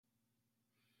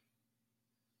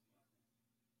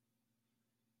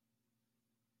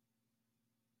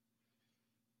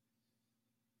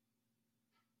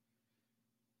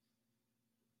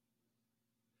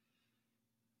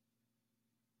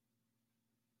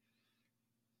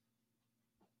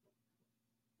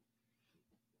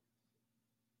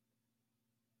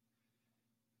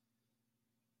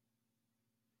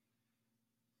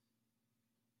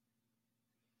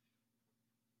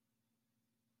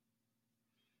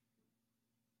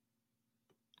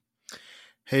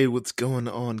Hey, what's going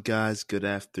on, guys? Good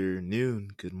afternoon,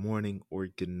 good morning, or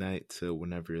good night to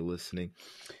whenever you're listening.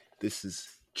 This is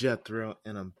Jethro,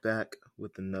 and I'm back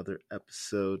with another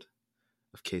episode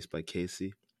of Case by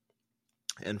Casey.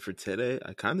 And for today,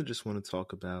 I kind of just want to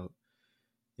talk about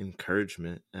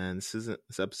encouragement. And this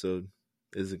episode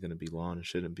isn't going to be long. It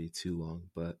shouldn't be too long,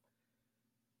 but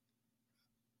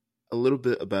a little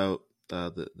bit about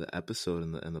the episode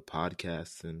and the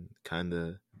podcast, and kind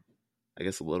of, I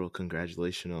guess, a little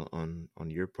congratulation on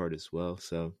your part as well.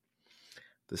 So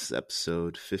this is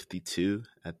episode 52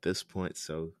 at this point,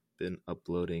 so been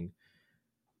uploading.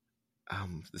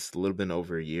 This is a little bit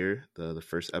over a year. The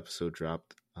first episode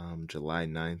dropped July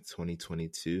 9th,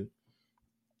 2022.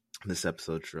 This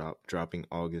episode dropping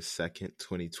August 2nd,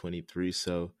 2023.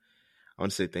 So I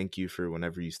want to say thank you for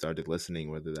whenever you started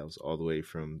listening, whether that was all the way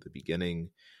from the beginning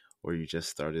or you just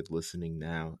started listening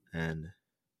now. And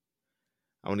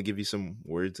I want to give you some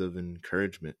words of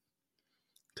encouragement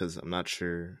because I'm not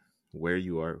sure where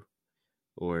you are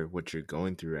or what you're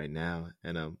going through right now.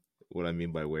 And what I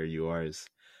mean by where you are is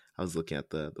I was looking at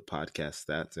the podcast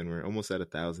stats, and we're almost at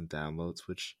 1,000 downloads,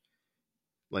 which,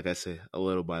 like I say, a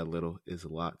little by little is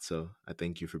a lot. So I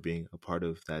thank you for being a part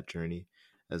of that journey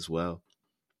as well.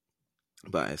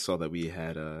 But I saw that we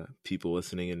had people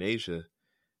listening in Asia,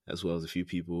 as well as a few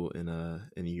people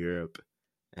in Europe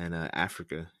and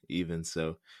Africa even.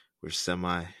 So we're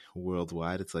semi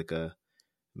worldwide. It's like a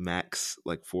max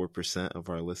like 4% of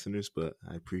our listeners, but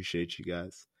I appreciate you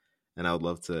guys. And I would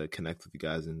love to connect with you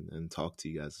guys and talk to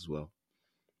you guys as well.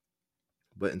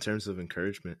 But in terms of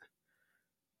encouragement,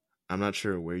 I'm not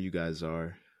sure where you guys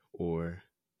are or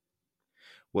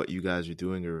what you guys are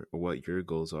doing or what your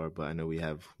goals are, but I know we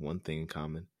have one thing in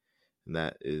common, and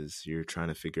that is you're trying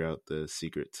to figure out the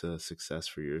secret to success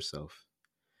for yourself.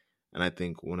 And I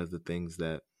think one of the things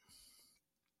that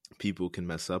people can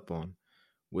mess up on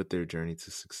with their journey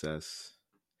to success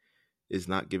is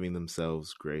not giving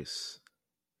themselves grace.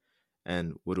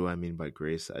 And what do I mean by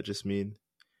grace? I just mean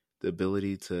the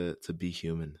ability to be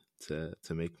human, to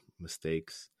make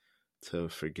mistakes, to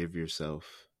forgive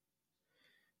yourself.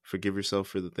 Forgive yourself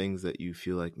for the things that you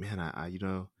feel like, man,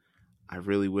 I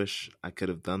really wish I could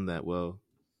have done that. Well,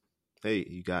 hey,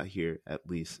 you got here at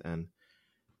least. And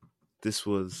this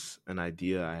was an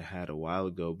idea I had a while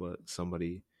ago, but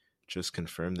somebody just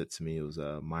confirmed it to me. It was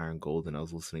Myron Golden. I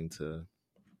was listening to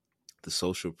the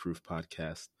Social Proof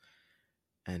podcast,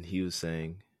 and he was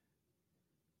saying,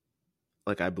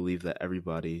 like, I believe that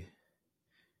everybody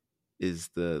is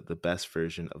the best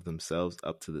version of themselves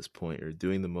up to this point, or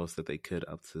doing the most that they could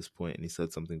up to this point. And he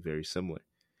said something very similar,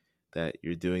 that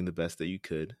you're doing the best that you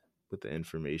could with the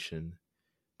information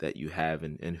that you have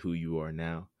and who you are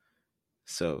now.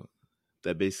 So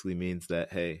that basically means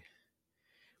that, hey,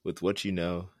 with what you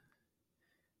know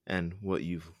and what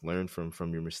you've learned from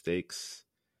your mistakes,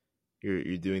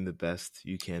 you're doing the best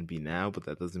you can be now, but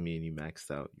that doesn't mean you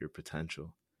maxed out your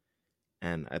potential.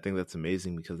 And I think that's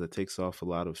amazing because that takes off a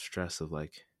lot of stress of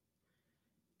like,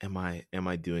 am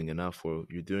I doing enough? Or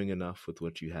you're doing enough with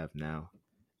what you have now,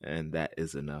 and that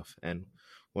is enough. And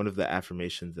one of the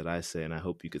affirmations that I say, and I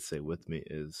hope you could say with me,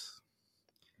 is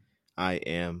I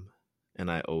am and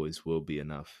I always will be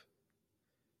enough.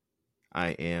 I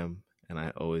am and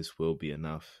I always will be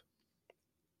enough.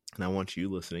 And I want you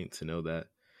listening to know that,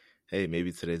 hey,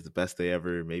 maybe today's the best day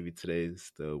ever, maybe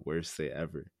today's the worst day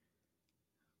ever.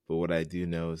 But what I do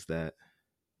know is that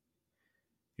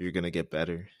you're going to get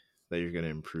better, that you're going to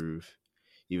improve.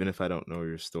 Even if I don't know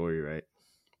your story, right?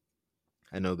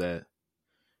 I know that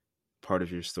part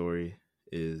of your story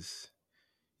is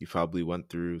you probably went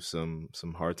through some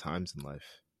hard times in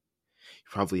life.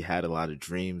 You probably had a lot of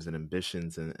dreams and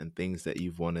ambitions and things that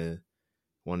you've wanted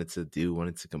to do,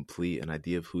 wanted to complete, an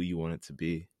idea of who you wanted to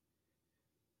be.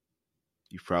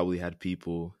 You've probably had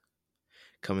people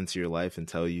come into your life and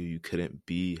tell you couldn't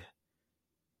be,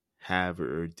 have,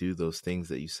 or do those things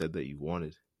that you said that you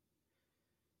wanted.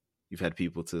 You've had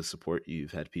people to support you.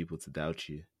 You've had people to doubt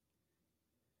you.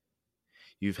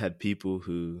 You've had people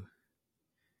who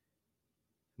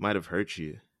might have hurt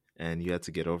you, and you had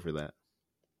to get over that.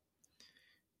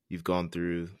 You've gone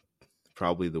through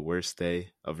probably the worst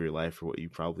day of your life, or what you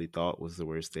probably thought was the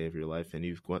worst day of your life, and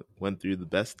you've went through the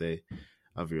best day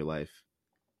of your life.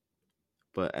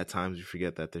 But at times you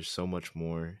forget that there's so much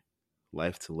more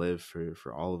life to live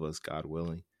for all of us, God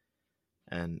willing.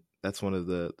 And that's one of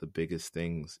the biggest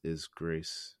things is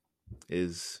grace,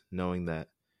 is knowing that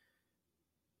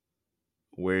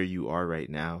where you are right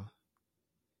now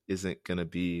isn't going to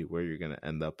be where you're going to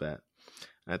end up at.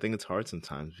 And I think it's hard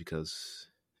sometimes because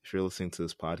if you're listening to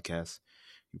this podcast,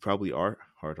 you probably are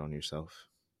hard on yourself.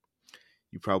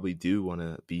 you probably do want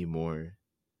to be more,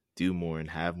 do more, and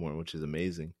have more, which is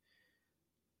amazing.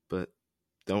 But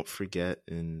don't forget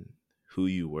in who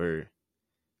you were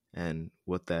and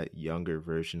what that younger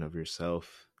version of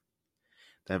yourself,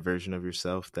 that version of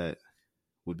yourself that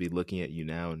would be looking at you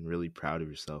now and really proud of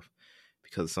yourself.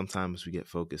 Because sometimes we get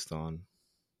focused on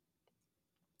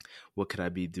what could I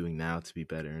be doing now to be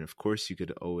better? And of course, you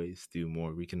could always do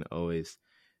more. We can always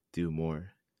do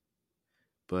more.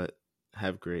 But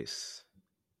have grace.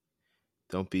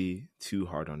 Don't be too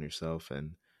hard on yourself.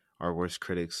 And our worst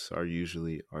critics are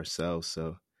usually ourselves.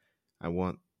 So I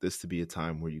want this to be a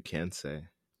time where you can say,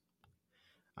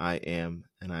 I am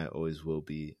and I always will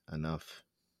be enough.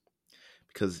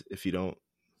 Because if you don't,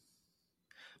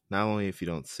 not only if you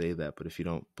don't say that, but if you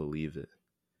don't believe it,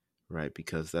 right?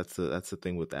 Because that's the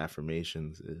thing with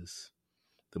affirmations is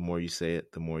the more you say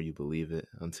it, the more you believe it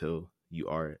until you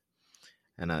are it.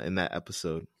 And in that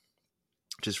episode,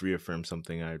 just reaffirm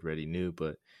something I already knew,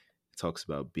 but it talks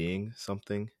about being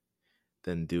something,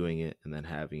 then doing it, and then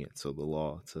having it. So the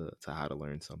law to how to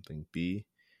learn something: be,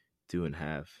 do, and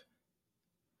have.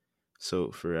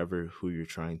 So forever who you're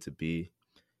trying to be,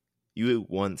 you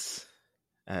once,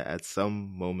 at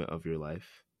some moment of your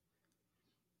life,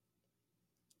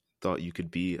 thought you could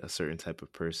be a certain type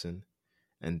of person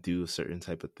and do a certain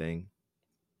type of thing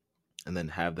and then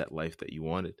have that life that you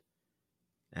wanted.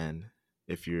 And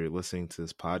if you're listening to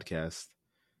this podcast,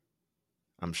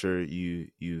 I'm sure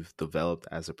you've developed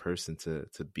as a person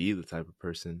to be the type of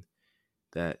person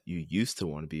that you used to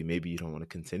want to be. Maybe you don't want to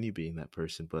continue being that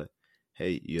person, but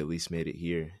hey, you at least made it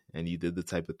here, and you did the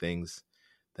type of things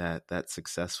that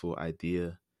successful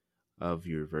idea of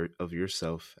of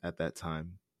yourself at that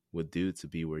time would do to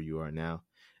be where you are now.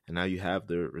 And now you have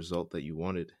the result that you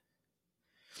wanted.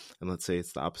 And let's say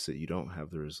it's the opposite, you don't have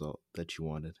the result that you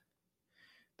wanted.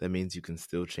 That means you can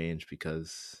still change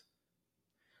because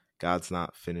God's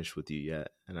not finished with you yet.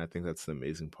 And I think that's the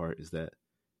amazing part is that,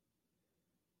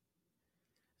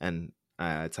 and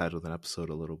I titled an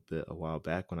episode a while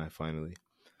back when I finally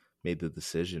made the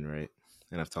decision, right?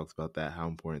 And I've talked about that, how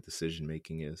important decision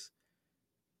making is.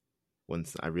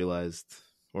 Once I realized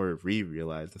or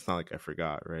re-realized, it's not like I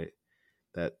forgot, right?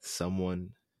 That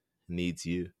someone needs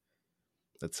you,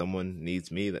 that someone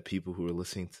needs me, that people who are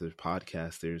listening to the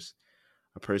podcast, there's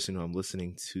a person who I'm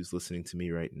listening to, who's listening to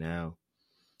me right now,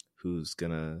 who's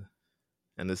gonna,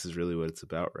 and this is really what it's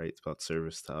about, right? It's about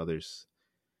service to others,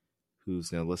 who's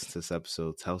gonna listen to this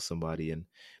episode, tell somebody, and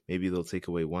maybe they'll take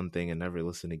away one thing and never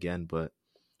listen again, but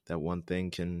that one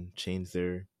thing can change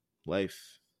their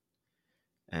life.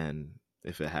 And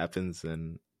if it happens,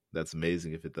 then that's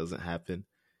amazing. If it doesn't happen,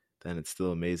 then it's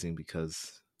still amazing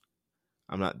because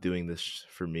I'm not doing this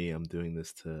for me. I'm doing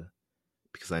this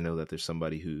because I know that there's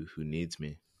somebody who needs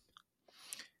me.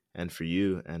 And for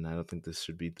you, and I don't think this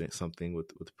should be something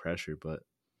with pressure, but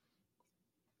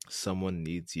someone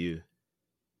needs you,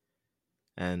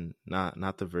 and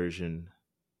not the version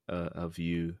of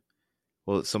you.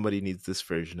 Well, somebody needs this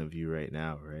version of you right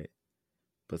now, right?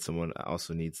 But someone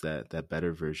also needs that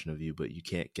better version of you, but you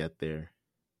can't get there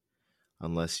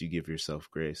unless you give yourself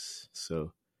grace.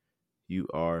 So you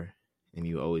are and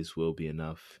you always will be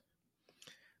enough,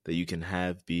 that you can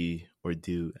have, be, or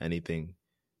do anything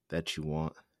that you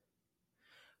want.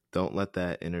 Don't let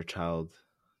that inner child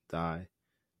die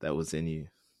that was in you,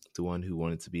 the one who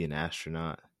wanted to be an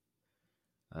astronaut,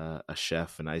 a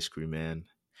chef, an ice cream man.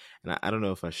 And I don't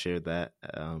know if I shared that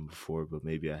before, but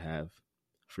maybe I have.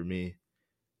 For me,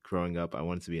 growing up, I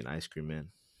wanted to be an ice cream man.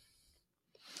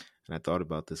 And I thought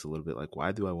about this a little bit, like,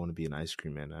 why do I want to be an ice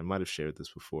cream man? I might have shared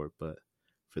this before, but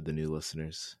for the new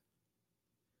listeners,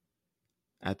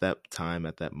 at that time,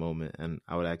 at that moment, and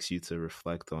I would ask you to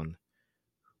reflect on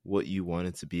what you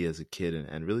wanted to be as a kid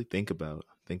and really think about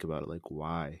it, like,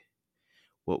 why?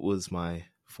 What was my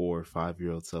 4 or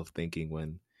 5-year-old self thinking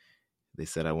when they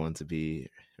said I wanted to be,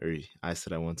 or I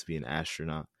said I wanted to be an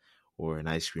astronaut or an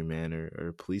ice cream man or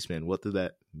a policeman? What did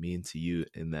that mean to you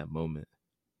in that moment?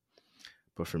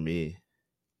 But for me,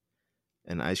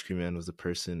 an ice cream man was the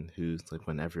person who's like,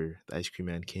 whenever the ice cream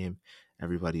man came,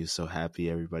 everybody was so happy,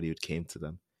 everybody would came to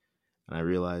them. And I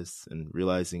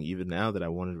realizing even now that I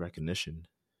wanted recognition,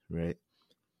 right?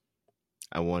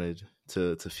 I wanted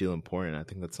to feel important. I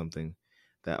think that's something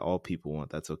that all people want.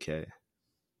 That's okay.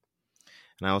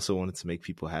 And I also wanted to make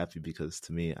people happy because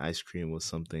to me, ice cream was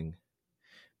something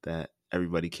that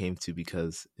everybody came to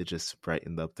because it just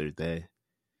brightened up their day.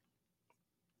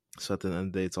 So at the end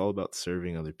of the day, it's all about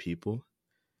serving other people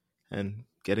and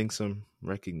getting some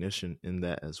recognition in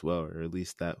that as well, or at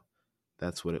least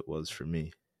that's what it was for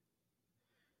me.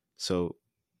 So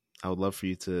I would love for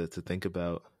you to think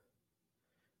about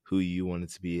who you wanted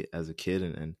to be as a kid,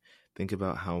 and think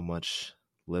about how much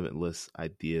limitless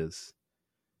ideas,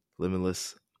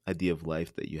 limitless idea of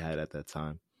life that you had at that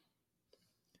time.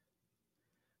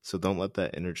 So don't let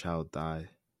that inner child die.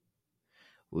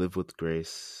 Live with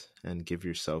grace and give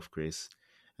yourself grace,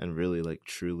 and really like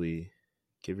truly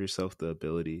give yourself the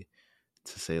ability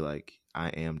to say like, I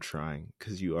am trying,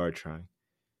 because you are trying.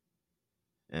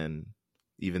 And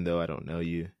even though I don't know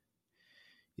you,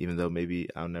 even though maybe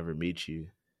I'll never meet you,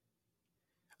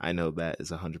 I know that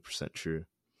is 100% true.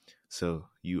 So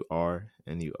you are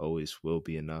and you always will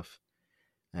be enough.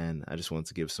 And I just want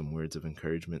to give some words of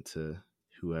encouragement to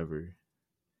whoever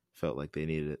felt like they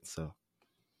needed it. So